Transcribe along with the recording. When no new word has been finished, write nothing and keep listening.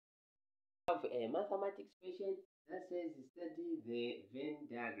have a mathematics question that says study the Venn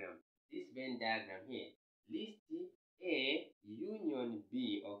diagram. This Venn diagram here. List A union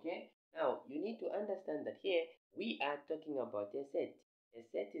B, okay? Now, you need to understand that here we are talking about a set. A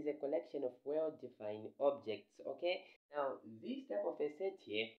set is a collection of well-defined objects, okay? Now, this type of a set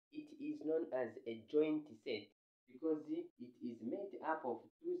here, it is known as a joint set because it is made up of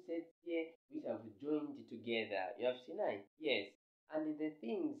two sets here which have joined together. You have seen that? Yes. And the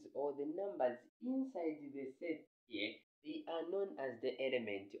things or the numbers inside the set here, they are known as the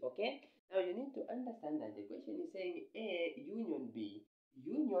element, okay? Now you need to understand that the question is saying A union B.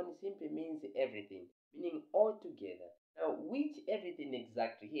 Union simply means everything, meaning all together. Now, which everything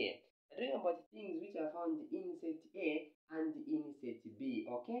exactly here? We're talking about things which are found in set A and in set B,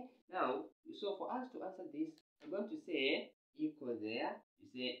 okay? Now, so for us to answer this, we're going to say equal there.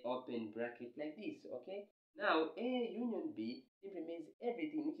 You say open bracket like this, okay? Now, A union B simply means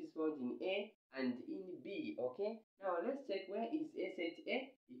everything which is found in A and in B, okay? Now, let's check where is A set A?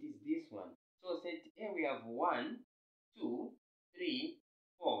 It is this one. So, set A we have 1, 2, 3,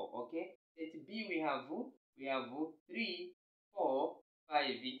 4, okay? Set B we have 3, 4, 5,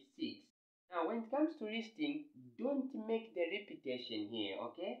 6. Now, when it comes to listing, don't make the repetition here,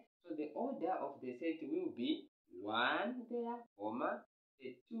 okay? So, the order of the set will be 1 there, comma,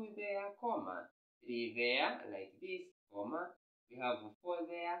 the 2 there, comma, 3 there, like this, comma, we have 4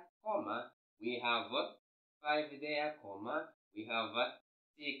 there, comma, we have 5 there, comma, we have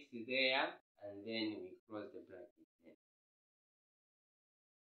 6 there, and then we close the bracket.